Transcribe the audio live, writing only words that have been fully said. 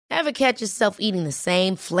Ever catch yourself eating the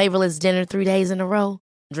same flavorless dinner 3 days in a row?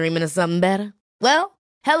 Dreaming of something better? Well,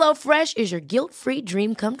 HelloFresh is your guilt-free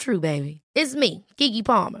dream come true, baby. It's me, Keke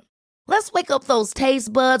Palmer. Let's wake up those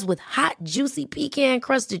taste buds with hot, juicy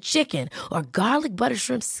pecan-crusted chicken or garlic butter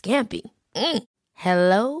shrimp scampi.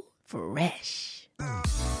 Hello Fresh.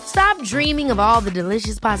 Stop dreaming of all the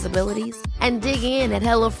delicious possibilities and dig in at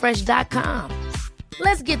HelloFresh.com.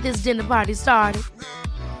 Let's get this dinner party started.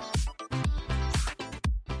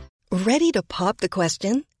 Ready to pop the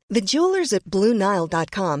question? The jewelers at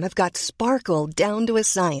BlueNile.com have got sparkle down to a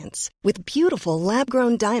science with beautiful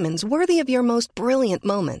lab-grown diamonds worthy of your most brilliant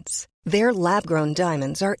moments. Their lab-grown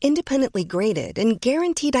diamonds are independently graded and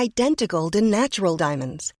guaranteed identical to natural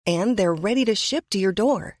diamonds, and they're ready to ship to your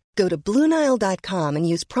door. Go to BlueNile.com and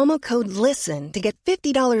use promo code LISTEN to get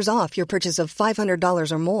 $50 off your purchase of $500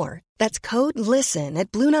 or more. That's code LISTEN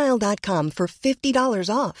at BlueNile.com for $50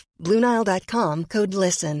 off. BlueNile.com, code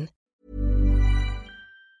LISTEN.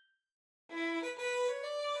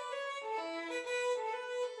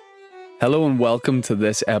 Hello and welcome to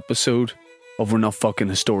this episode of We're Not Fucking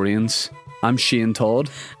Historians. I'm Shane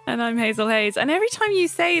Todd. And I'm Hazel Hayes. And every time you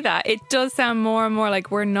say that, it does sound more and more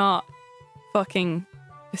like we're not fucking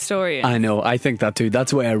historians. I know, I think that too.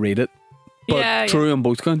 That's the way I read it. But true on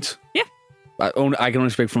both counts. Yeah. I can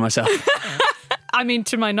only speak for myself. I mean,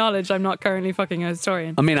 to my knowledge, I'm not currently fucking a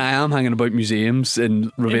historian. I mean, I am hanging about museums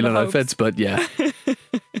in revealing outfits, but yeah.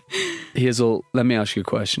 Hazel, let me ask you a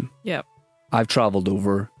question. Yeah. I've travelled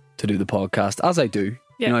over to do the podcast, as I do.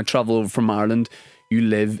 Yeah. You know, I travel over from Ireland. You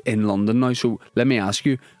live in London now, so let me ask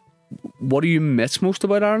you, what do you miss most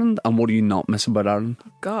about Ireland and what do you not miss about Ireland?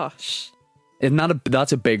 Gosh. Isn't that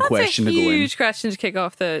that's a big question to go in? That's a huge question to kick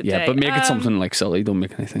off the day. But make it something like silly. Don't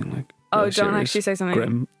make anything like don't serious, actually say something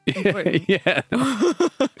grim. important. Yeah.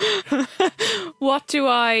 No. What do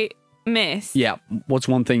I miss? Yeah. What's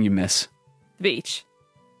one thing you miss? The beach.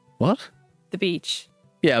 What? The beach.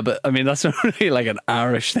 Yeah, but I mean that's not really like an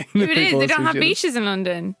Irish thing. It is. They don't have beaches in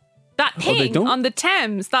London. That thing on the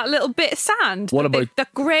Thames, that little bit of sand. What about the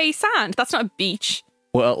grey sand? That's not a beach.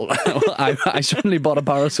 Well, I certainly bought a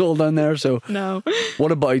parasol down there. So no.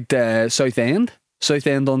 What about Southend?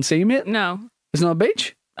 Southend on Sea, mate? No, it's not a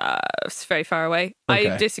beach. It's very far away.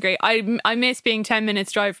 Okay. I disagree. I miss being 10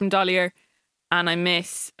 minutes drive from Dollier, and I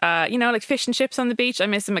miss like fish and chips on the beach. I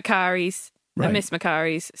miss the Macquarie's. Right. I miss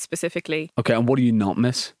Macquarie's specifically. Okay, and what do you not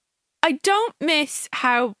miss? I don't miss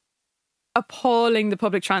how appalling the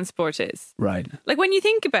public transport is. Right. Like when you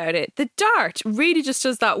think about it, the Dart really just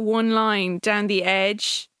does that one line down the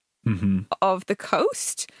edge of the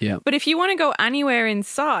coast. Yeah. But if you want to go anywhere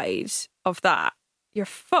inside of that, you're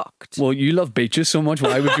fucked. Well, you love beaches so much.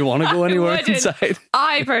 Why would you want to go anywhere inside?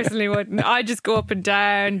 I personally wouldn't. I just go up and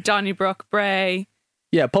down Donnybrook, Bray.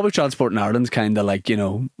 Yeah, public transport in Ireland's kind of like, you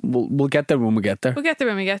know, we'll get there when we get there. We'll get there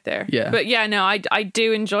when we get there. Yeah. But yeah, no, I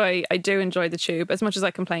do enjoy the tube. As much as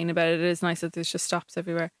I complain about it, it is nice that there's just stops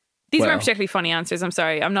everywhere. These weren't particularly funny answers. I'm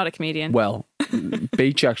sorry. I'm not a comedian. Well,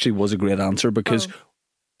 beach actually was a great answer because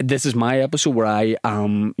this is my episode where I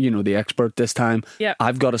am, you know, the expert this time. Yep.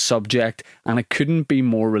 I've got a subject and it couldn't be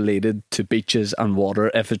more related to beaches and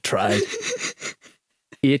water if it tried.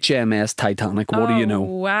 HMS Titanic. What do you know?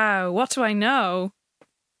 Wow. What do I know?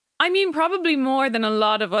 I mean, probably more than a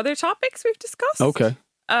lot of other topics we've discussed. Okay.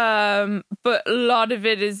 But a lot of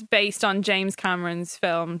it is based on James Cameron's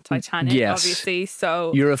film Titanic, obviously.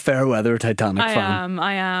 So you're a fair weather Titanic fan.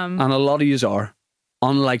 I am. And a lot of yous are.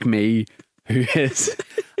 Unlike me, who is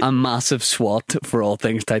a massive swat for all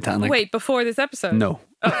things Titanic. Wait, before this episode? No.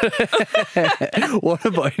 What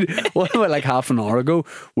about like half an hour ago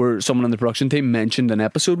where someone on the production team mentioned an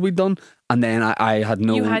episode we'd done and then I had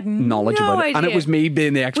no knowledge about it. And it was me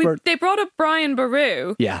being the expert. They brought up Brian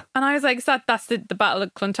Boru. Yeah. And I was like, that's the Battle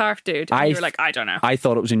of Clontarf dude. And you were like, I don't know. I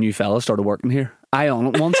thought it was a new fella started working here.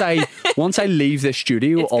 Once I leave the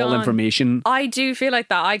studio, it's all gone. Information. I do feel like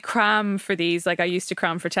that. I cram for these like I used to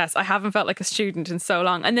cram for tests. I haven't felt like a student in so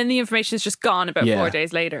long. And then the information is just gone about 4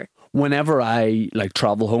 days later. Whenever I like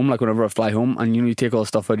travel home, like whenever I fly home and you take all the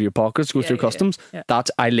stuff out of your pockets, go through customs,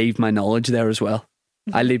 I leave my knowledge there as well.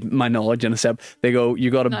 I leave my knowledge in a sip. They go, you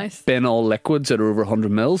got to bin all liquids that are over 100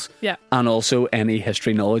 mils. Yeah. And also any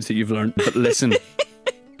history knowledge that you've learned. But listen,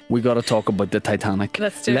 we got to talk about the Titanic.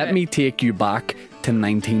 Let's do it. Let me take you back to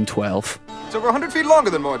 1912. It's over 100 feet longer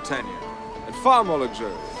than Mauritania and far more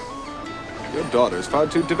luxurious. Your daughter's far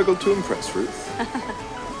too difficult to impress, Ruth.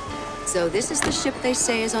 So this is the ship they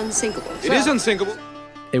say is unsinkable. It is unsinkable.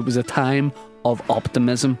 It was a time of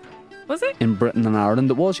optimism. Was it? In Britain and Ireland,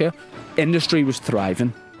 it was, yeah. Industry was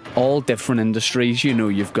thriving. All different industries. You know,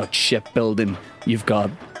 you've got shipbuilding, you've got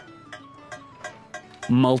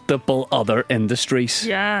multiple other industries.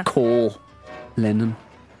 Yeah. Coal, linen.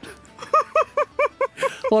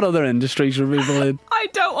 What other industries are people in? I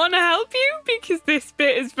don't want to help you because this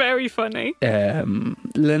bit is very funny.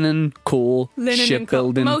 Linen, coal,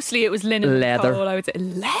 shipbuilding. Mostly it was linen, leather. And coal, I would say.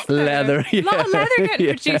 Leather. Yeah. A lot of leather getting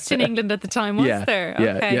produced in England at the time, was there?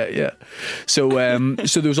 Okay. Yeah. So,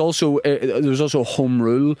 so there was also a home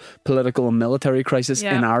rule, political and military crisis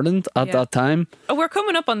in Ireland at that time. Oh, we're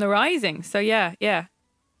coming up on the rising, so yeah.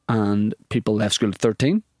 And people left school at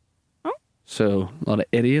 13. Oh. So a lot of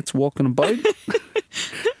idiots walking about.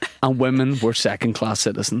 And women were second-class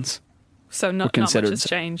citizens. So not much has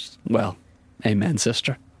changed. Well, amen,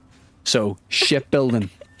 sister. So,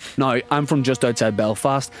 shipbuilding. Now, I'm from just outside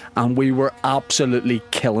Belfast, and we were absolutely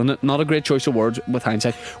killing it. Not a great choice of words with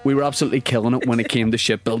hindsight. We were absolutely killing it when it came to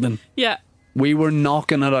shipbuilding. Yeah. We were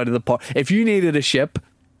knocking it out of the park. If you needed a ship,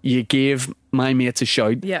 you gave my mates a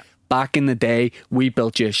shout. Yeah. Back in the day, we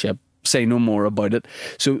built you a ship. Say no more about it.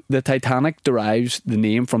 So the Titanic derives the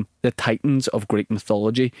name from the Titans of Greek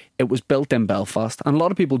mythology. It was built in Belfast, and a lot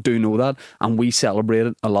of people do know that, and we celebrate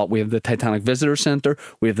it a lot. We have the Titanic Visitor Centre,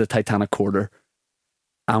 we have the Titanic Quarter.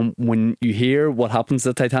 And when you hear what happens to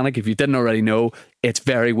the Titanic, if you didn't already know, it's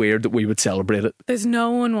very weird that we would celebrate it. There's no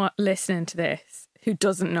one listening to this who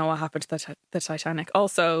doesn't know what happened to the Titanic.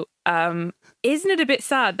 Also, isn't it a bit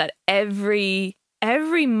sad that every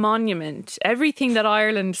monument, everything that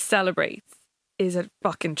Ireland celebrates is a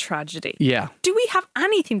fucking tragedy? Yeah. Do we have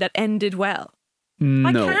anything that ended well? No.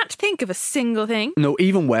 I can't think of a single thing. No,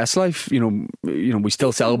 even Westlife, you know, we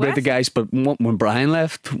still celebrate the guys, but when Brian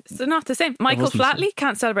left... So not the same. Michael Flatley,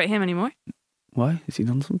 can't celebrate him anymore. Why? Has he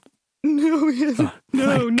done something? No, he hasn't.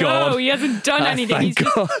 No, he hasn't done anything.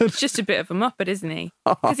 He's just a bit of a muppet, isn't he?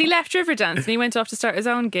 Because he left Riverdance and he went off to start his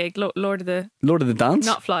own gig, Lord of the Dance?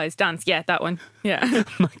 Not Flies, Dance. Yeah, that one. Yeah.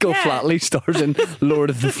 Michael Flatley stars in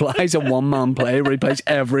Lord of the Flies, a one-man play where he plays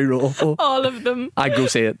every role. All of them. I'd go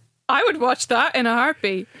see it. I would watch that in a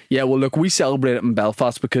heartbeat. Yeah, well, look, we celebrate it in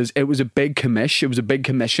Belfast because it was a big commission. It was a big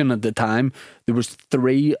commission at the time. There was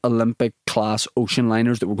 3 Olympic-class ocean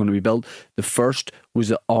liners that were going to be built. The first was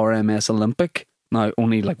the RMS Olympic. Now,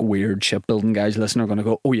 only like weird shipbuilding guys listening are going to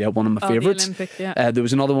go, oh yeah, one of my favourites. The Olympic, yeah. There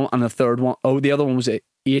was another one and a third one. Oh, the other one was a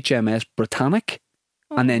HMS Britannic.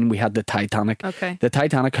 Oh. And then we had the Titanic. Okay. The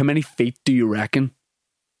Titanic, how many feet do you reckon?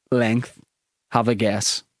 Length? Have a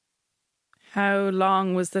guess. How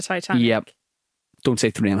long was the Titanic? Yep. Don't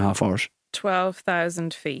say 3.5 hours.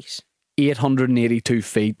 12,000 feet. 882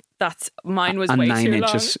 feet. Mine was and way 9 too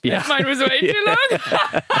inches. long. Yeah. Mine was way too long.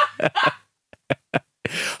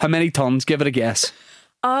 How many tons? Give it a guess.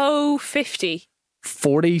 50.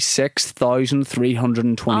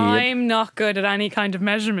 46,328. I'm not good at any kind of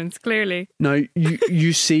measurements, clearly. Now,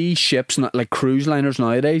 you see ships, like cruise liners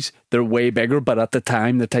nowadays, they're way bigger, but at the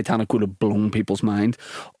time, the Titanic would have blown people's mind.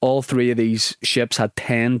 All 3 of these ships had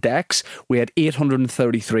 10 decks. We had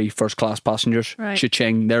 833 first-class passengers. Right.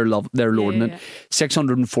 Cha-ching, they're loading it. Yeah.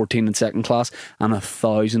 614 in second class and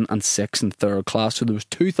 1,006 in third class. So there was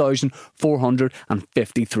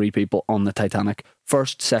 2,453 people on the Titanic.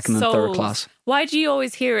 First, second and third class. Why do you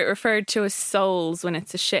always hear it referred to as souls when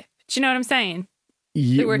it's a ship? Do you know what I'm saying?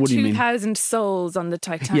 Yeah, there were 2,000 souls on the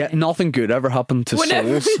Titanic. Yeah, nothing good ever happened to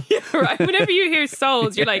souls. Right. Whenever you hear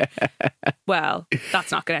souls, you're like, well,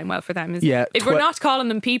 that's not going to end well for them, is it? If we're not calling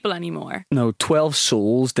them people anymore. No, 12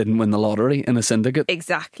 souls didn't win the lottery in a syndicate.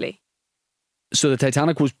 Exactly. So the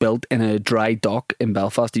Titanic was built in a dry dock in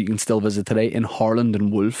Belfast that you can still visit today in Harland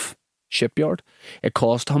and Wolff shipyard. It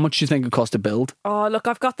cost, how much do you think it cost to build? Oh, look,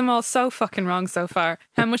 I've got them all so fucking wrong so far.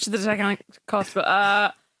 How much did the Titanic cost?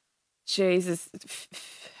 Jesus,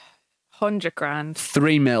 100 grand.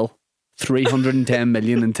 3 mil. 310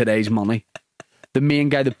 million in today's money. The main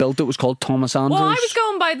guy that built it was called Thomas Andrews. Well, I was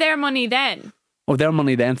going by their money then. Oh, their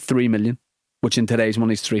money then, 3 million, which in today's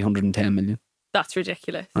money is 310 million. That's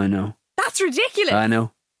ridiculous. I know. That's ridiculous. I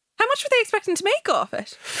know. How much were they expecting to make off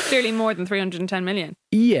it? Clearly more than 310 million.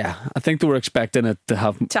 Yeah, I think they were expecting it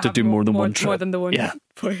to do more than one trip. More than the one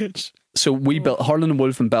voyage. So we built Harland and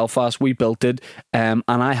Wolff in Belfast. We built it, and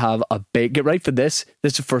I have a big. Get ready for this.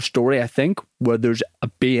 This is the first story I think where there's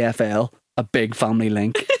a BFL, a big family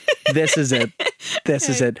link. This is it. This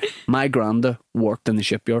is it. My granda worked in the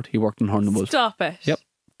shipyard. He worked in Harland and Wolff. Stop it. Yep,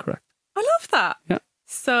 correct. I love that. Yeah.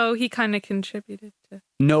 So he kind of contributed to.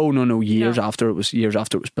 No. Years after it was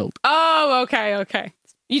built. Oh, okay.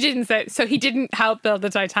 You didn't say so. He didn't help build the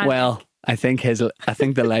Titanic. Well, I think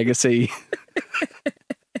the legacy.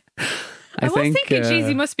 I was thinking, geez,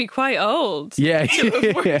 he must be quite old. Yeah.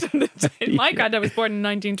 My granddad was born in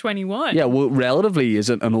 1921. Yeah, well, relatively he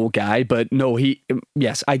isn't an old guy, but no,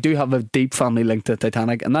 yes, I do have a deep family link to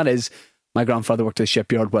Titanic, and that is my grandfather worked at a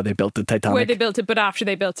shipyard where they built the Titanic. Where they built it, but after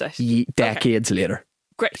they built it. Decades later.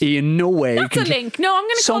 Great. He in no way... That's a link. No, I'm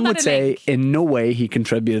going to call that a link. Some would say in no way he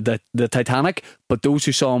contributed the Titanic, but those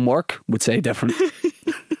who saw him work would say different.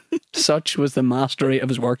 Such was the mastery of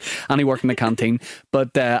his work. And he worked in the canteen.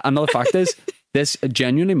 But another fact is, this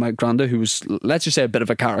genuinely, my granddad, who was, let's just say, a bit of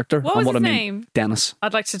a character. What was his name? Dennis.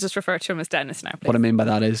 I'd like to just refer to him as Dennis now, please. What I mean by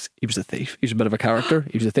that is, he was a thief. He was a bit of a character.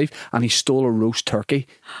 He was a thief. And he stole a roast turkey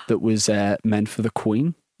that was meant for the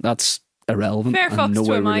Queen. That's irrelevant. Fair fucks no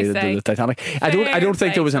to way him, related I say. to the Titanic. I don't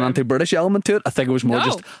think there was an anti-British element to it. I think it was more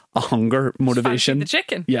just a hunger motivation. The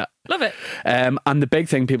chicken. Yeah. Love it. And the big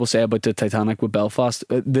thing people say about the Titanic with Belfast,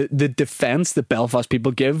 the defence that Belfast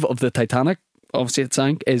people give of the Titanic, obviously it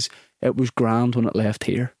sank, is it was grand when it left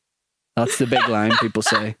here. That's the big line people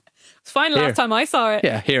say. It's fine last time I saw it.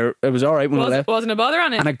 Yeah, here. It was all right when it left. Wasn't a bother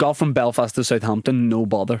on it. And it got from Belfast to Southampton, no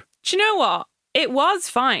bother. Do you know what? It was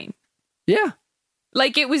fine. Yeah.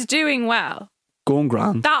 Like, it was doing well. Going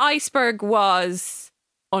grand. That iceberg was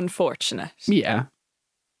unfortunate. Yeah.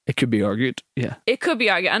 It could be argued. Yeah. It could be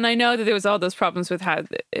argued. And I know that there was all those problems with how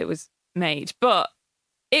it was made, but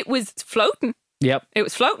it was floating. Yep. It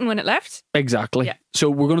was floating when it left. Exactly. Yeah. So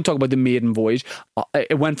we're going to talk about the maiden voyage.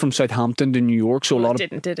 It went from Southampton to New York. So a lot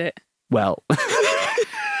of... did it? Well...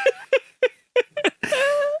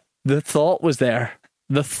 The thought was there.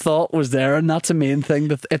 The thought was there, and that's the main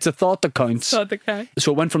thing. It's a thought that counts. Thought that counts.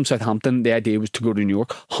 So it went from Southampton. The idea was to go to New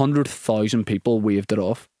York. 100,000 people waved it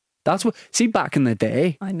off. That's what. See, back in the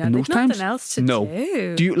day, I know. in those There's times, nothing else to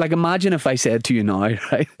do. Do you like? Imagine if I said to you now,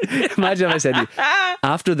 right? Imagine if I said to you,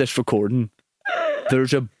 after this recording,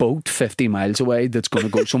 there's a boat 50 miles away that's going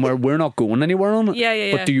to go somewhere. We're not going anywhere on it.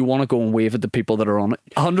 Yeah. But do you want to go and wave at the people that are on it?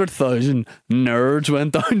 100,000 nerds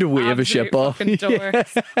went down to wave a ship off. Yeah.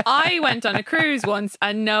 I went on a cruise once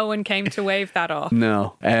and no one came to wave that off.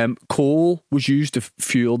 No. Coal was used to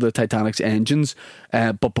fuel the Titanic's engines,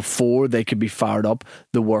 but before they could be fired up,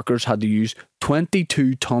 the workers had to use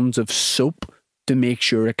 22 tons of soap to make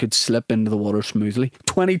sure it could slip into the water smoothly.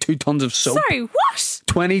 22 tons of soap. Sorry, what?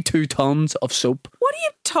 22 tons of soap. What are you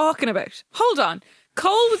talking about? Hold on.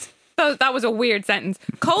 Coal was... Oh, that was a weird sentence.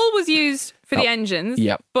 Coal was used for the engines,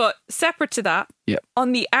 but separate to that,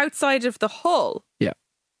 on the outside of the hull,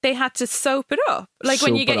 they had to soap it up. Like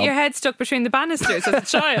when you get your head stuck between the banisters as a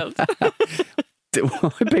child.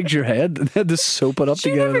 How big's your head? They had to soap it up to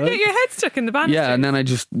get it out. You never get your head stuck in the banisters? Yeah, and then I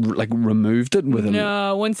just removed it with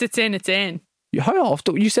No, once it's in, it's in. How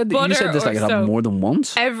often? You said this like it happened more than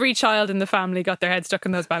once. Every child in the family got their head stuck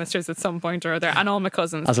in those banisters at some point or other, and all my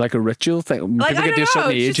cousins. As like a ritual thing. Like, people get to a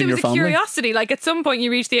certain age in your family. It was a curiosity. Like at some point you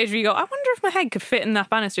reach the age where you go, I wonder if my head could fit in that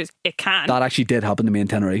banisters. It can. That actually did happen to me in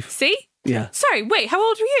Tenerife. See? Yeah. Sorry, wait, how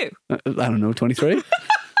old were you? I don't know, 23?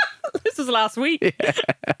 This was last week.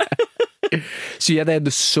 Yeah. So they had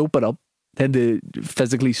to soap it up. They had to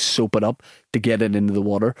physically soap it up to get it into the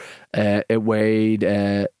water. It weighed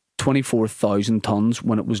 24,000 tons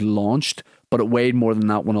when it was launched, but it weighed more than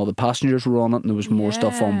that when all the passengers were on it and there was more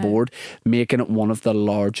stuff on board, making it one of the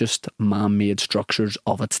largest man-made structures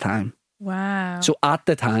of its time. Wow. So at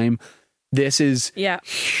the time, this is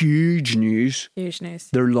huge news. Huge news.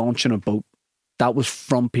 They're launching a boat. That was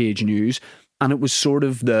front page news. And it was sort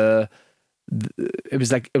of it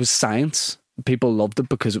was science. People loved it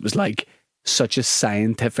because it was like such a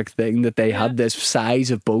scientific thing that they had this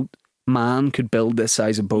size of boat. Man could build this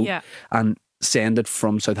size of boat and send it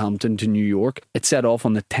from Southampton to New York. It set off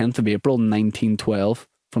on the 10th of April 1912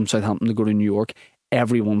 from Southampton to go to New York.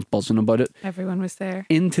 Everyone's buzzing about it. Everyone was there.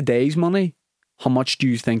 In today's money, how much do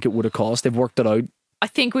you think it would have cost? They've worked it out. I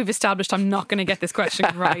think we've established I'm not going to get this question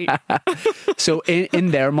right. So in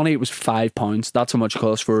their money, it was £5. That's how much it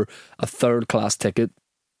cost for a third class ticket.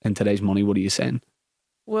 In today's money, what are you saying?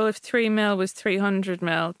 Well, if 3 mil was 300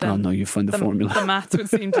 mil, then... Oh, no, you found the formula. The maths would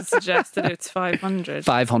seem to suggest that it's 500.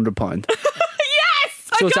 £500.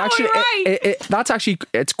 Yes! So it's actually right! That's actually...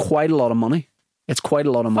 It's quite a lot of money. It's quite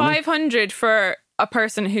a lot of money. 500 for a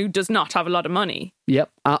person who does not have a lot of money.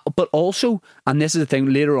 Yep. But also, and this is the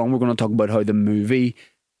thing, later on we're going to talk about how the movie...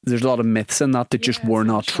 There's a lot of myths in that just were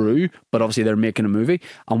not true, but obviously they're making a movie.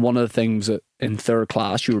 And one of the things that in third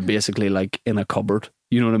class, you were basically like in a cupboard.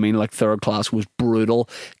 You know what I mean? Like third class was brutal.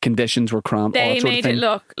 Conditions were cramped. They made it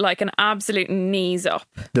look like an absolute knees up.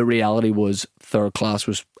 The reality was third class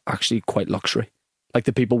was actually quite luxury. Like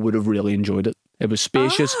the people would have really enjoyed it. It was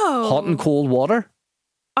spacious, hot and cold water.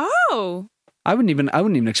 Oh. I wouldn't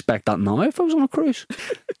even expect that now if I was on a cruise.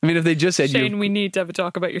 I mean, if they just said, Shane, we need to have a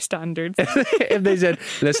talk about your standards. if they said,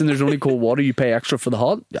 listen, there's only cold water, you pay extra for the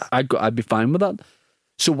hot, I'd be fine with that.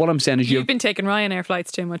 So what I'm saying is you've been taking Ryanair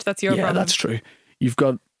flights too much. That's your problem. Yeah, that's true. You've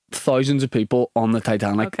got thousands of people on the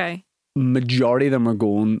Titanic. Okay. Majority of them are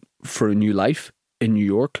going for a new life in New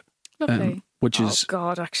York. Lovely. Which is... Oh,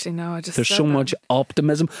 God, actually, no. There's so much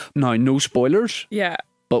optimism. Now, no spoilers. Yeah.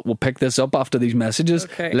 But we'll pick this up after these messages.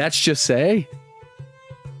 Okay. Let's just say,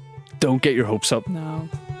 don't get your hopes up. No.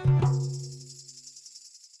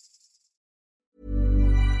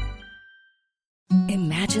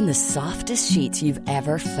 Imagine the softest sheets you've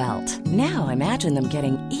ever felt. Now imagine them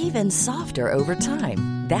getting even softer over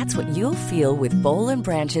time. That's what you'll feel with Boll &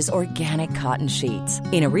 Branch's organic cotton sheets.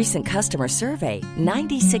 In a recent customer survey,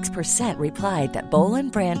 96% replied that Boll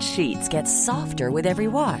 & Branch sheets get softer with every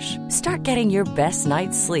wash. Start getting your best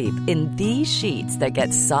night's sleep in these sheets that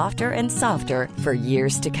get softer and softer for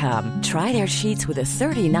years to come. Try their sheets with a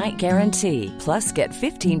 30-night guarantee. Plus, get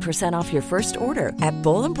 15% off your first order at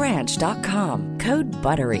bollandbranch.com. Code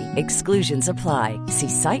BUTTERY. Exclusions apply. See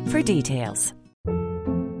site for details.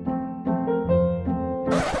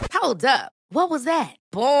 Hold up. What was that?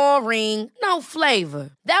 Boring. No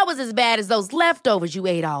flavor. That was as bad as those leftovers you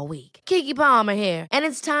ate all week. Keke Palmer here, and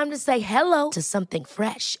it's time to say hello to something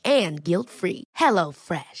fresh and guilt-free. Hello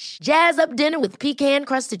Fresh. Jazz up dinner with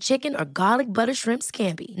pecan-crusted chicken or garlic butter shrimp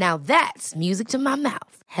scampi. Now that's music to my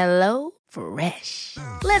mouth. Hello Fresh.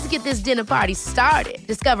 Let's get this dinner party started.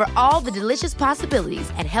 Discover all the delicious possibilities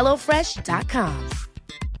at hellofresh.com.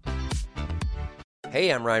 Hey,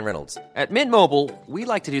 I'm Ryan Reynolds. At Mint Mobile, we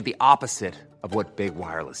like to do the opposite of what Big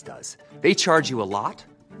Wireless does. They charge you a lot,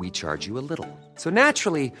 we charge you a little. So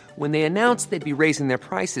naturally, when they announced they'd be raising their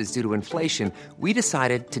prices due to inflation, we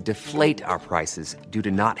decided to deflate our prices due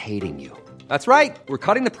to not hating you. That's right. We're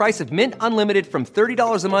cutting the price of Mint Unlimited from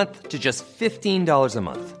 $30 a month to just $15 a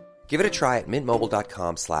month. Give it a try at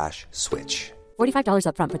mintmobile.com/switch. $45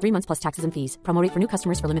 up front for 3 months plus taxes and fees. Promo rate for new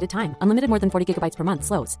customers for limited time. Unlimited more than 40 gigabytes per month.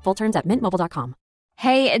 Slows full terms at mintmobile.com.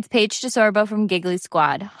 Hey, it's Paige DeSorbo from Giggly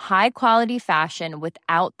Squad. High quality fashion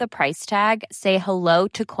without the price tag. Say hello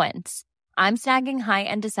to Quince. I'm snagging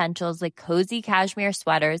high-end essentials like cozy cashmere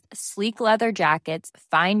sweaters, sleek leather jackets,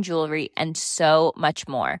 fine jewelry, and so much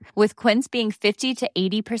more. With Quince being 50 to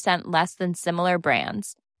 80% less than similar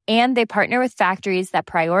brands. And they partner with factories that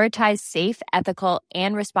prioritize safe, ethical,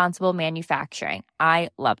 and responsible manufacturing. I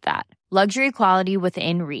love that. Luxury quality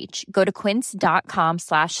within reach. Go to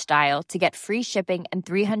quince.com/style to get free shipping and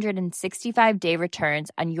 365-day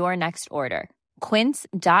returns on your next order.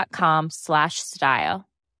 Quince.com/style.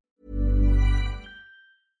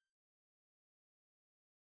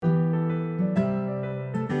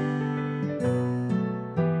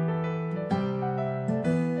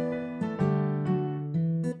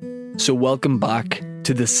 So welcome back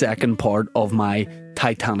to the second part of my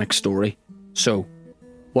Titanic story. So,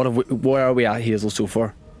 where are we at, Hazel, so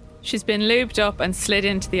far? She's been lubed up and slid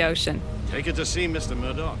into the ocean. Take her to sea, Mr.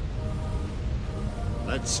 Murdoch.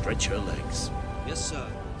 Let's stretch her legs. Yes, sir.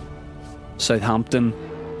 Southampton,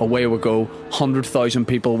 away we go. 100,000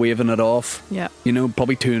 people waving it off. Yeah. You know,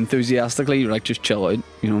 probably too enthusiastically. You're like, just chill out.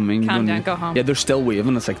 You know what I mean? Calm down, go home. Yeah, they're still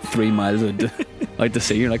waving. It's like 3 miles out to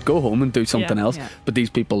sea. You're like, go home and do something else. Yeah. But these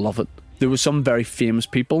people love it. There was some very famous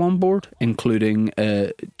people on board, including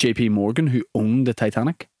JP Morgan, who owned the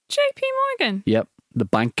Titanic. JP Morgan? Yep, the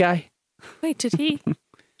bank guy. Wait, did he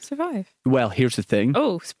survive? Well, here's the thing.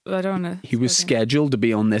 Oh, I don't know. He was scheduled to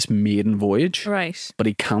be on this maiden voyage. Right. But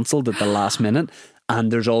he cancelled at the last minute.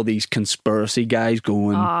 And there's all these conspiracy guys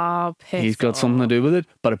going, he's got something to do with it.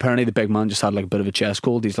 But apparently the big man just had like a bit of a chest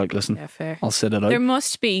cold. He's like, listen, I'll sit it out. There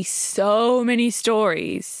must be so many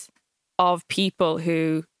stories of people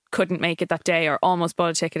who couldn't make it that day or almost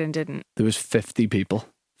bought a ticket and didn't. There was 50 people,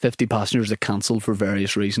 50 passengers that cancelled for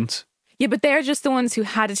various reasons. Yeah, but they're just the ones who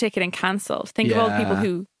had a ticket and cancelled. Think of all the people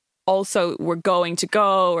who also were going to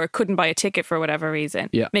go or couldn't buy a ticket for whatever reason.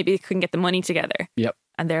 Yeah. Maybe they couldn't get the money together. Yep.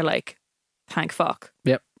 And they're like, thank fuck.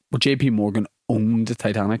 Yep. Well, JP Morgan owned the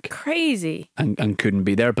Titanic. Crazy. And couldn't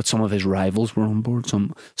be there, but some of his rivals were on board,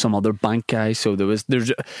 some other we don't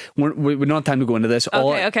have time to go into this.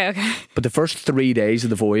 Okay. But the first 3 days of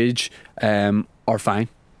the voyage are fine.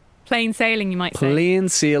 Plain sailing, you might say. Plain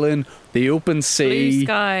sailing, the open sea. Blue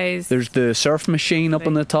skies. There's the surf machine up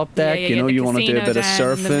on the top deck. Yeah, you know, you want to do a bit of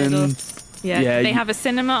surfing. Yeah. They have a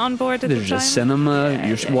cinema on board at the time. There's a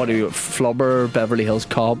cinema. What are you, Flubber, Beverly Hills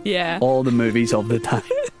Cop? Yeah. All the movies of the time.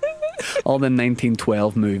 All the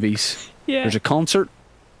 1912 movies. Yeah. There's a concert.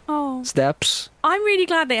 Oh. Steps. I'm really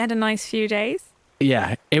glad they had a nice few days.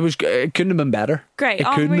 Yeah, it couldn't have been better. Great. It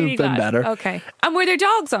couldn't have been better. Okay. And were there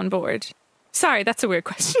dogs on board? Sorry, that's a weird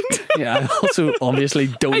question. Yeah, I also obviously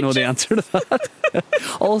don't know the answer to that.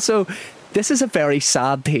 Also, this is a very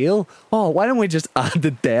sad tale. Oh, why don't we just add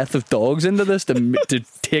the death of dogs into this to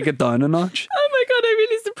take it down a notch? Oh my God, I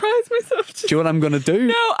really surprised myself. Do you know what I'm going to do?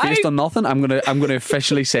 No, Based on nothing, I'm going to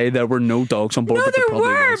officially say there were no dogs on board. No, but there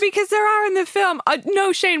were, was. because there are in the film.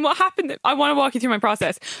 No, Shane, what happened? I want to walk you through my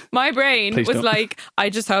process. My brain Please was don't. like, I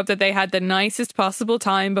just hope that they had the nicest possible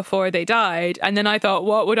time before they died. And then I thought,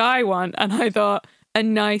 what would I want? And I thought, a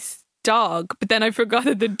nice dog. But then I forgot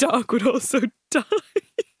that the dog would also die.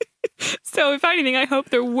 So if anything, I hope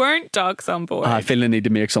there weren't dogs on board. I feel I need to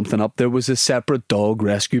make something up. There was a separate dog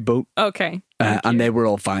rescue boat. Okay. And they were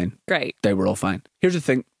all fine. Great. They were all fine. Here's the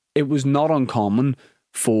thing. It was not uncommon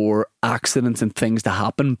for accidents and things to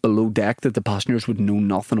happen below deck that the passengers would know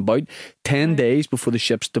nothing about. 10 days before the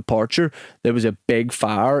ship's departure, there was a big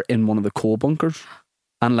fire in one of the coal bunkers.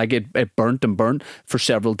 And like it burnt and burnt for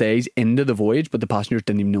several days into the voyage, but the passengers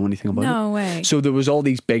didn't even know anything about it. No way. So there was all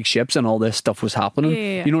these big ships and all this stuff was happening.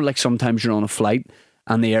 Yeah. You know, like sometimes you're on a flight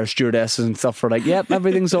and the air stewardesses and stuff are like, yep,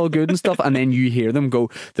 everything's all good and stuff. And then you hear them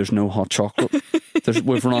go, there's no hot chocolate.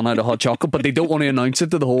 We've run out of hot chocolate. But they don't want to announce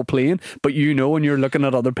it to the whole plane. But you know, when you're looking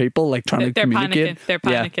at other people, like trying to communicate. They're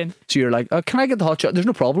panicking. Yeah. So you're like, oh, can I get the hot chocolate? There's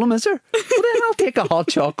no problem, is there? Well, then I'll take a hot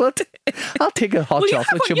chocolate. I'll take a hot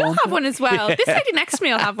chocolate. You'll have one as well. This lady next to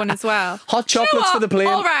me will have one as well. Hot chocolates for the plane.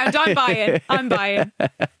 All round. I'm buying.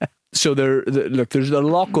 So there's a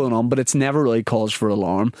lot going on, but it's never really cause for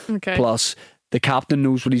alarm. Okay. Plus, the captain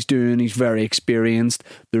knows what he's doing. He's very experienced.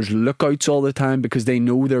 There's lookouts all the time because they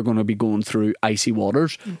know they're going to be going through icy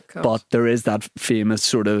waters. But there is that famous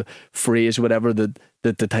sort of phrase, whatever, that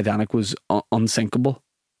the Titanic was unsinkable.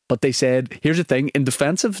 But they said, here's the thing, in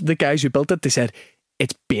defense of the guys who built it, they said,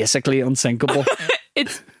 it's basically unsinkable.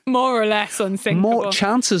 It's more or less unsinkable.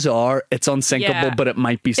 Chances are it's unsinkable, but it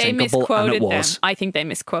might be sinkable, and it was. I think they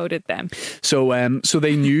misquoted them. So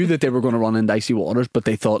they knew that they were going to run into icy waters, but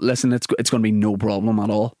they thought, listen, it's going to be no problem at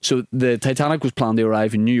all. So the Titanic was planned to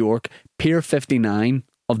arrive in New York, Pier 59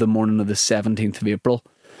 of the morning of the 17th of April.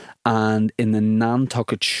 And in the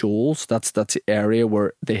Nantucket Shoals, that's the area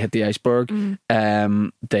where they hit the iceberg,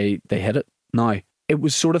 they hit it. Now, it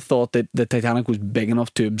was sort of thought that the Titanic was big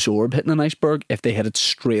enough to absorb hitting an iceberg if they hit it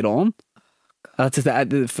straight on. I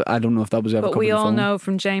don't know if that was ever. But we all know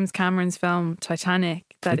from James Cameron's film Titanic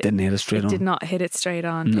that it didn't hit it straight on. It did not hit it straight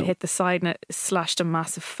on. No. It hit the side and it slashed a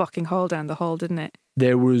massive fucking hole down the hole, didn't it?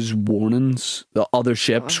 There was warnings. The other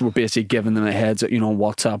ships were basically giving them a heads up, on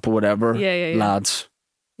WhatsApp or whatever. Yeah. Lads,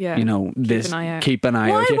 keep an eye out. Keep an eye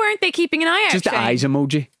out. Why weren't they keeping an eye out? Just the eyes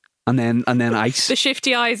emoji. And then ice. The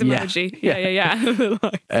shifty eyes emoji.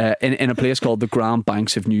 Yeah. In a place called the Grand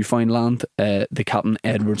Banks of Newfoundland, the Captain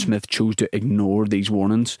Edward Smith chose to ignore these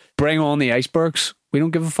warnings. Bring on the icebergs. We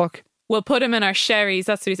don't give a fuck. We'll put him in our sherries.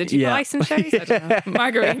 That's what he said. Do you buy some sherries? I don't know.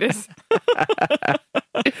 Margaritas.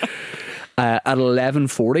 At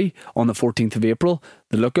 11:40 on the 14th of April,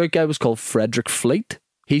 the lookout guy was called Frederick Fleet.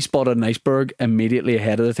 He spotted an iceberg immediately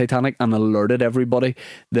ahead of the Titanic and alerted everybody.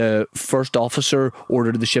 The first officer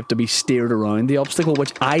ordered the ship to be steered around the obstacle,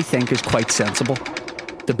 which I think is quite sensible.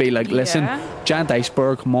 To be like, listen, giant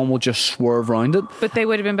iceberg, Mom will just swerve around it. But they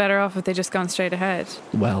would have been better off if they just gone straight ahead.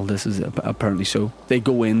 Well, this is apparently so. They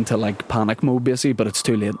go into like panic mode basically, but it's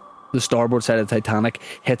too late. The starboard side of the Titanic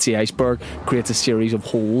hits the iceberg, creates a series of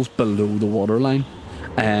holes below the waterline.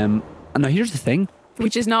 And now here's the thing.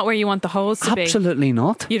 Which is not where you want the holes to be. Absolutely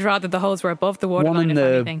not. You'd rather the holes were above the waterline. One in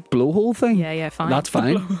the blowhole thing. Yeah, fine. That's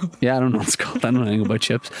fine. Yeah, I don't know what it's called. I don't know anything about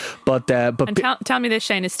ships. But tell me this,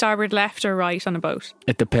 Shane, is starboard left or right on a boat?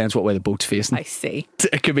 It depends what way the boat's facing. I see.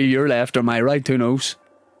 It could be your left or my right. Who knows?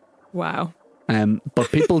 Wow.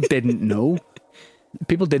 But people didn't know.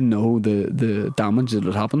 People didn't know the damage that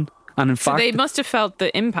had happened, and in fact, they must have felt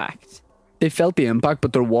the impact. They felt the impact,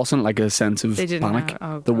 but there wasn't like a sense of panic.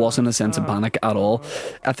 There wasn't a sense of panic at all.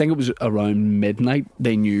 I think it was around midnight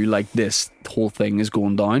they knew like this whole thing is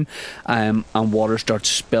going down, and water starts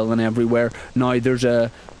spilling everywhere. Now there's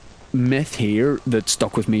a myth here that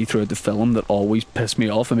stuck with me throughout the film that always pissed me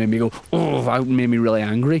off and made me go, oh, that made me really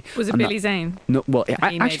angry. Was it Billy Zane? No, well,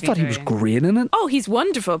 I actually thought he was great in it. Oh, he's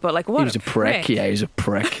wonderful, but like what? He was a prick. Yeah, he was a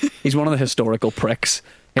prick. He's one of the historical pricks.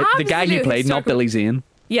 The guy he played, not Billy Zane.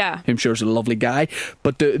 Yeah. I'm sure he's a lovely guy.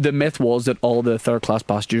 But the myth was that all the third class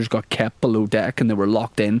passengers got kept below deck and they were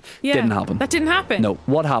locked in. Yeah, didn't happen. That didn't happen. No.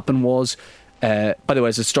 What happened was, by the way,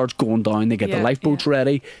 as it starts going down, they get the lifeboats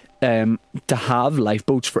ready. To have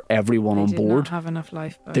lifeboats for everyone on board. Not have enough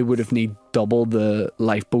lifeboats. They would have need double the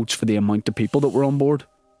lifeboats for the amount of people that were on board.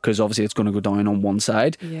 because obviously it's going to go down on one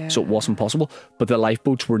side, so it wasn't possible. But the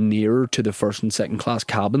lifeboats were nearer to the first and second class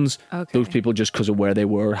cabins. Those people, just because of where they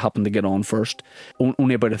were, happened to get on first.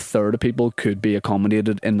 Only about a third of people could be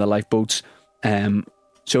accommodated in the lifeboats.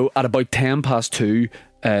 So at about 2:10,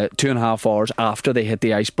 2.5 hours after they hit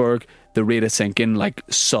the iceberg, the rate of sinking like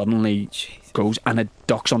suddenly goes and it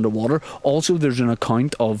ducks underwater. Also, there's an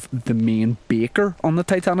account of the main baker on the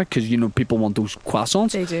Titanic, because you know people want those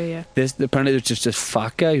croissants. They do, yeah. Apparently there's just this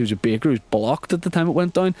fat guy who's a baker who's blocked at the time it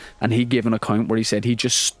went down, and he gave an account where he said he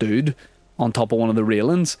just stood on top of one of the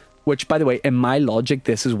railings. Which, by the way, in my logic,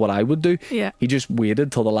 this is what I would do. Yeah. He just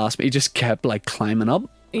waited till the last minute. He just kept like climbing up,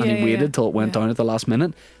 and he waited till it went down at the last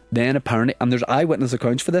minute. Then apparently, and there's eyewitness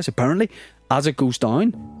accounts for this, apparently as it goes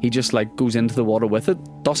down, he just like goes into the water with it,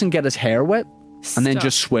 doesn't get his hair wet, and then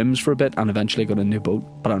just swims for a bit and eventually got a new boat.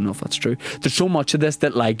 But I don't know if that's true. There's so much of this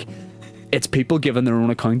that like it's people giving their own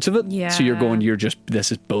accounts of it. Yeah. So you're going,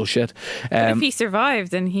 this is bullshit. But if he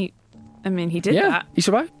survived, then he did that. He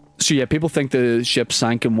survived. So yeah, people think the ship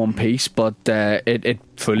sank in one piece, but it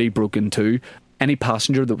fully broke in two. Any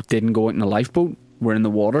passenger that didn't go out in a lifeboat were in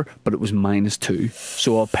the water, but it was -2.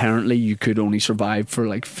 So apparently you could only survive for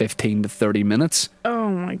like 15 to 30 minutes. Oh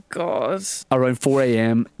my God. Around 4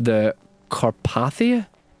 a.m, the Carpathia,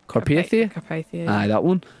 Carpathia. That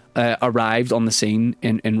one, arrived on the scene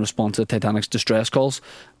in response to Titanic's distress calls,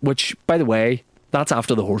 which, by the way, that's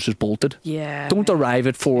after the horses bolted. Yeah. Don't arrive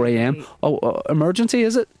at 4 a.m. Oh, emergency,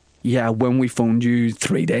 is it? Yeah, when we phoned you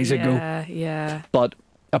 3 days ago. Yeah. But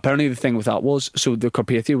apparently the thing with that was, so the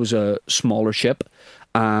Carpathia was a smaller ship,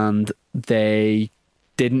 and they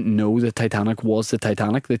didn't know the Titanic was the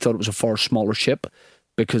Titanic. They thought it was a far smaller ship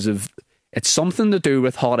because of, it's something to do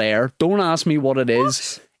with hot air. Don't ask me what it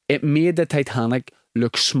is. It made the Titanic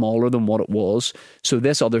look smaller than what it was. So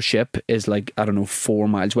this other ship is like, I don't know, 4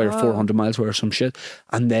 miles away or 400 miles away or some shit.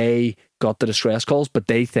 And they got the distress calls, but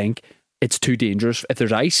they think it's too dangerous. If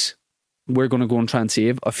there's ice, we're going to go and try and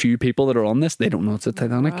save a few people that are on this. They don't know it's a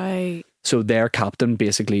Titanic. Right. So their captain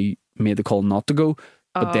basically made the call not to go.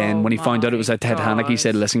 But then when he found out it was a Titanic, he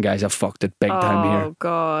said, listen guys, I've fucked it big time here. Oh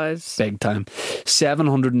God. Big time.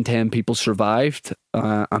 710 people survived,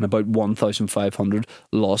 and about 1,500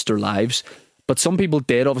 lost their lives. But some people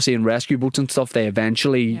did, obviously, in rescue boats and stuff. They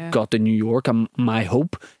eventually got to New York, and my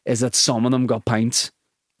hope is that some of them got pints.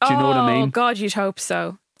 Do you know what I mean? Oh God, you'd hope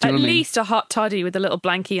so. At least a hot toddy with a little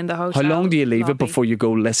blankie in the hotel. How long do you leave lobby. it before you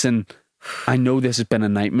go, listen, I know this has been a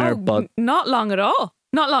nightmare, but... Not long at all.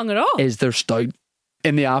 Not long at all. Is there stout?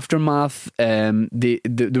 In the aftermath, there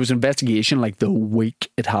was an investigation like the week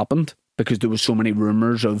it happened, because there was so many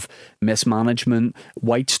rumours of mismanagement.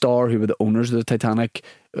 White Star, who were the owners of the Titanic,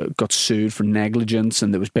 got sued for negligence,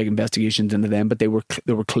 and there was big investigations into them, but they were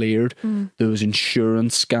cleared. There was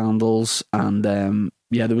insurance scandals, and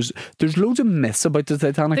there's loads of myths about the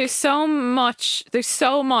Titanic. There's so much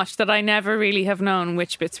that I never really have known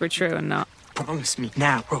which bits were true and not. Promise me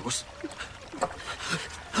now, Rose.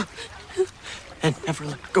 And never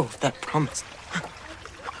let go of that promise.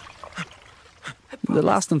 The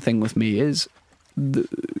lasting thing with me is, when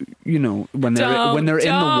they're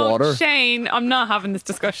in the water. Shane, I'm not having this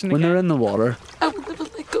discussion when again. they're in the water. I will never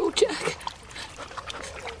let go, Jack.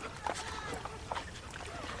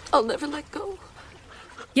 I'll never let go.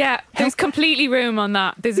 Yeah, there's completely room on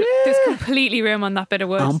that. There's completely room on that bit of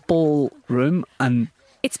wood. Ample room, and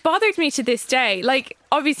it's bothered me to this day. Like,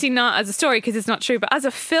 obviously not as a story because it's not true, but as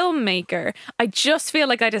a filmmaker, I just feel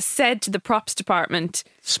like I just said to the props department,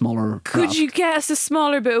 smaller. Could you get us a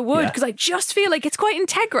smaller bit of wood? Because I just feel like it's quite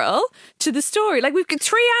integral to the story. Like, we've got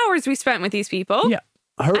 3 hours we spent with these people. Yeah.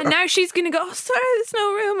 And now she's going to go, oh, sorry, there's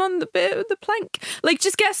no room on the bit of the plank. Like,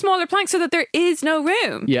 just get a smaller plank so that there is no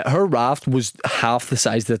room. Yeah, her raft was half the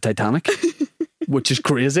size of the Titanic, which is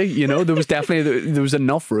crazy. There was definitely there was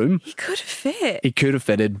enough room. He could have fit. He could have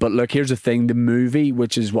fitted. But look, here's the thing. The movie,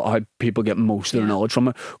 which is how people get most of their knowledge from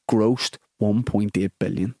it, grossed 1.8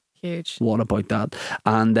 billion. Huge. What about that?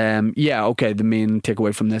 And okay, the main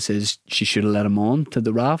takeaway from this is she should have let him on to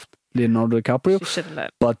the raft. Leonardo DiCaprio. She should have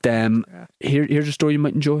let. But here's a story you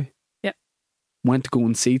might enjoy. Yep. Went to go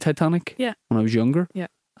and see Titanic. Yeah. When I was younger. Yeah.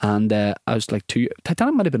 And I was like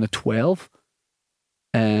Titanic might have been a 12.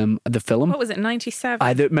 The film. What was it? 97.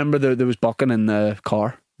 I remember there was bucking in the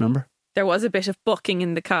car. Remember? There was a bit of bucking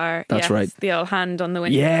in the car. That's right. The old hand on the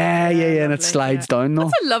window. Yeah, and it slides down though.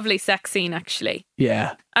 That's a lovely sex scene, actually.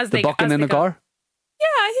 Yeah. As the bucking in the car. Yeah,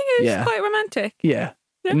 I think it was quite romantic. Yeah.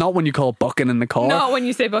 Not when you call bucking in the car. Not when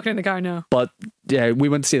you say bucking in the car, no. But yeah, we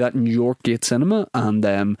went to see that in York Gate Cinema, and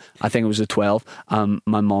I think it was at 12.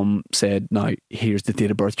 My mum said, "Now here's the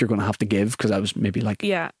date of birth you're going to have to give," because I was maybe like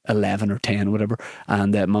 11 or 10 or whatever.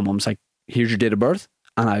 And my mum's like, "Here's your date of birth,"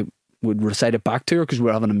 and I would recite it back to her because we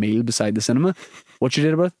were having a meal beside the cinema. "What's your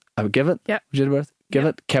date of birth?" I would give it. Yeah. What's your date of birth? Give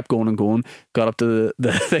it. Kept going and going. Got up to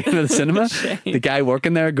the thing of the cinema. The guy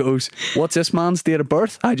working there goes, "What's this man's date of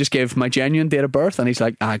birth?" I just gave my genuine date of birth, and he's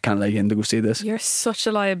like, "I can't let you in to go see this." You're such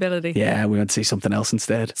a liability. Yeah, we went to see something else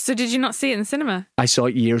instead. So did you not see it in the cinema? I saw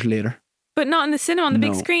it years later. But not in the cinema on the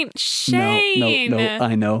big screen. Shane. No.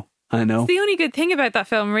 I know. It's the only good thing about that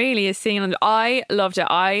film really is seeing it. I loved it.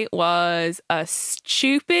 I was a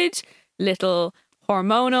stupid little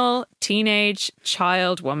hormonal teenage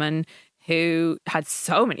child woman who had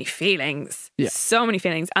so many feelings.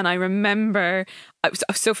 And I remember,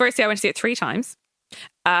 so firstly I went to see it 3 times.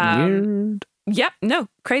 Weird. Yep, no,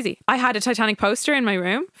 crazy. I had a Titanic poster in my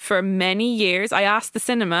room for many years. I asked the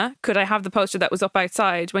cinema, could I have the poster that was up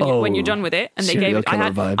outside when you're done with it? And they gave it.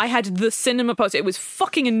 I had the cinema poster. It was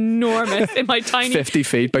fucking enormous in my tiny 50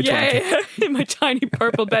 feet by 20. In my tiny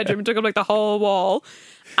purple bedroom. It took up like the whole wall.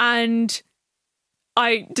 And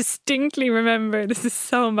I distinctly remember, this is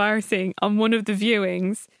so embarrassing, on one of the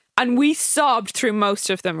viewings, and we sobbed through most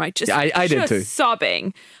of them, right? I did too.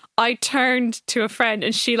 Sobbing. I turned to a friend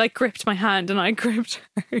and she like gripped my hand and I gripped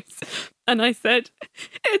hers. And I said,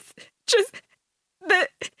 "It's just that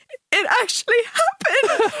it actually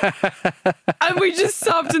happened." And we just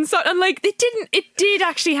sobbed and sobbed. And like, it did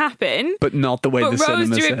actually happen. But not the way the cinema Rose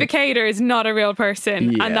said. Dewitt-Picator is not a real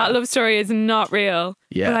person. Yeah. And that love story is not real.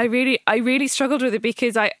 Yeah. But I really struggled with it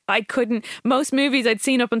because I couldn't, most movies I'd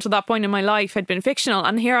seen up until that point in my life had been fictional.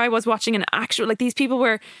 And here I was watching an actual, like these people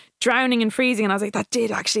were drowning and freezing. And I was like, that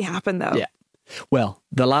did actually happen though. Yeah. Well,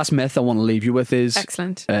 the last myth I want to leave you with is...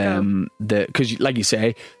 Excellent. Because like you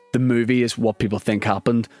say, the movie is what people think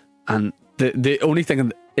happened. And the only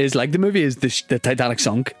thing is like the movie is the Titanic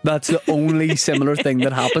sunk. That's the only similar thing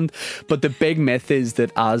that happened. But the big myth is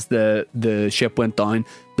that as the ship went down,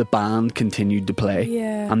 the band continued to play.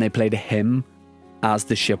 Yeah. And they played a hymn as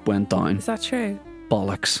the ship went down. Is that true?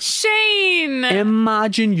 Bollocks. Shane!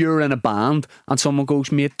 Imagine you're in a band and someone goes,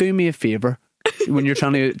 "Mate, do me a favour." When you're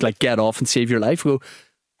trying to like get off and save your life, go,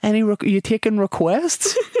 are you taking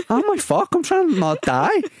requests? Oh my fuck, I'm trying to not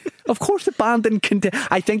die. Of course the band didn't continue.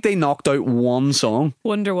 I think they knocked out one song.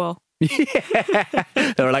 Wonderwall. Yeah.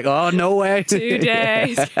 They were like, "Oh, no way." 2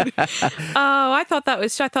 days. I thought that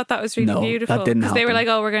was really beautiful. That didn't happen. They were like,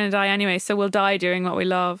 "Oh, we're going to die anyway, so we'll die doing what we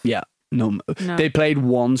love." Yeah. No. They played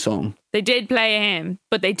one song. They did play a hymn,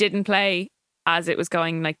 but they didn't play as it was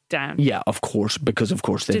going like down. Yeah, of course, because of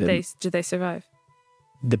course they didn't. Did they survive?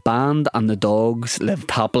 The band and the dogs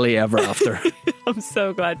lived happily ever after. I'm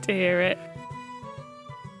so glad to hear it.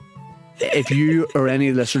 If you or any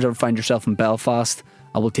of the listeners ever find yourself in Belfast,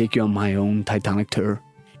 I will take you on my own Titanic tour.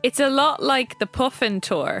 It's a lot like the Puffin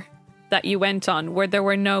tour that you went on, where there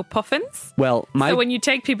were no puffins. Well, so when you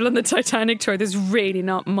take people on the Titanic tour, there's really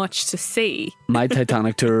not much to see. My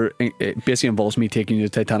Titanic tour it basically involves me taking you to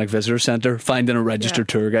the Titanic Visitor Centre, finding a registered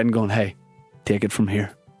tour guide and going, "Hey, take it from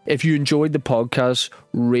here." If you enjoyed the podcast,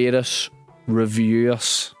 rate us, review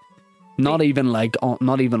us. Not even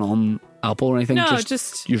on Apple or anything. No,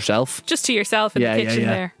 just yourself. Just to yourself in the kitchen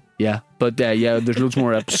there. Yeah, but there's loads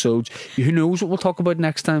more episodes. Who knows what we'll talk about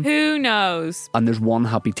next time? Who knows? And there's one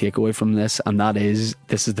happy takeaway from this, and that is,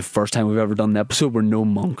 this is the first time we've ever done an episode where no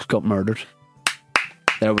monks got murdered.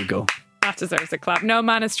 There we go. That deserves a clap. No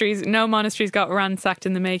monasteries got ransacked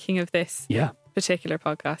in the making of this particular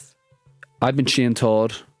podcast. I've been Shane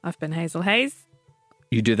Todd. I've been Hazel Hayes.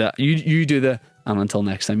 You do that. You do the... And until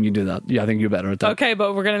next time, you do that. Yeah, I think you're better at that. Okay,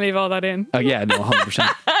 but we're going to leave all that in. Yeah, no, 100%.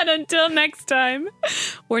 And until next time,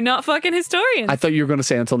 we're not fucking historians. I thought you were going to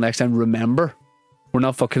say until next time, remember, we're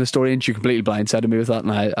not fucking historians. You completely blindsided me with that,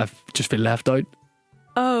 and I just feel left out.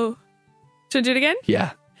 Oh. Should I do it again?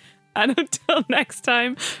 Yeah. And until next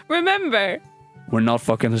time, remember, we're not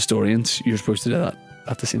fucking historians. You're supposed to do that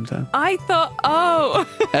at the same time. I thought, oh.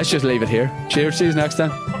 Let's just leave it here. Cheers. See you next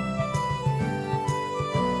time.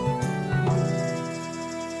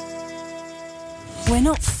 We're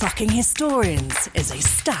Not Fucking Historians is a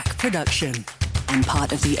Stack production and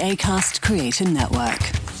part of the Acast Creator Network.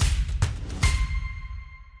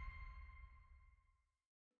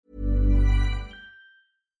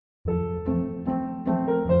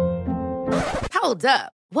 Hold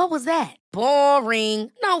up. What was that? Boring.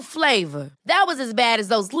 No flavor. That was as bad as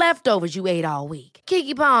those leftovers you ate all week.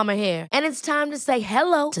 Keke Palmer here, and it's time to say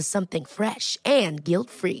hello to something fresh and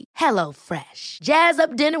guilt-free. Hello Fresh. Jazz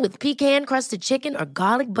up dinner with pecan-crusted chicken or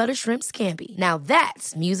garlic butter shrimp scampi. Now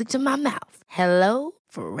that's music to my mouth. Hello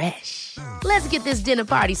Fresh. Let's get this dinner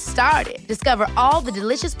party started. Discover all the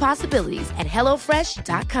delicious possibilities at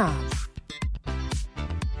HelloFresh.com.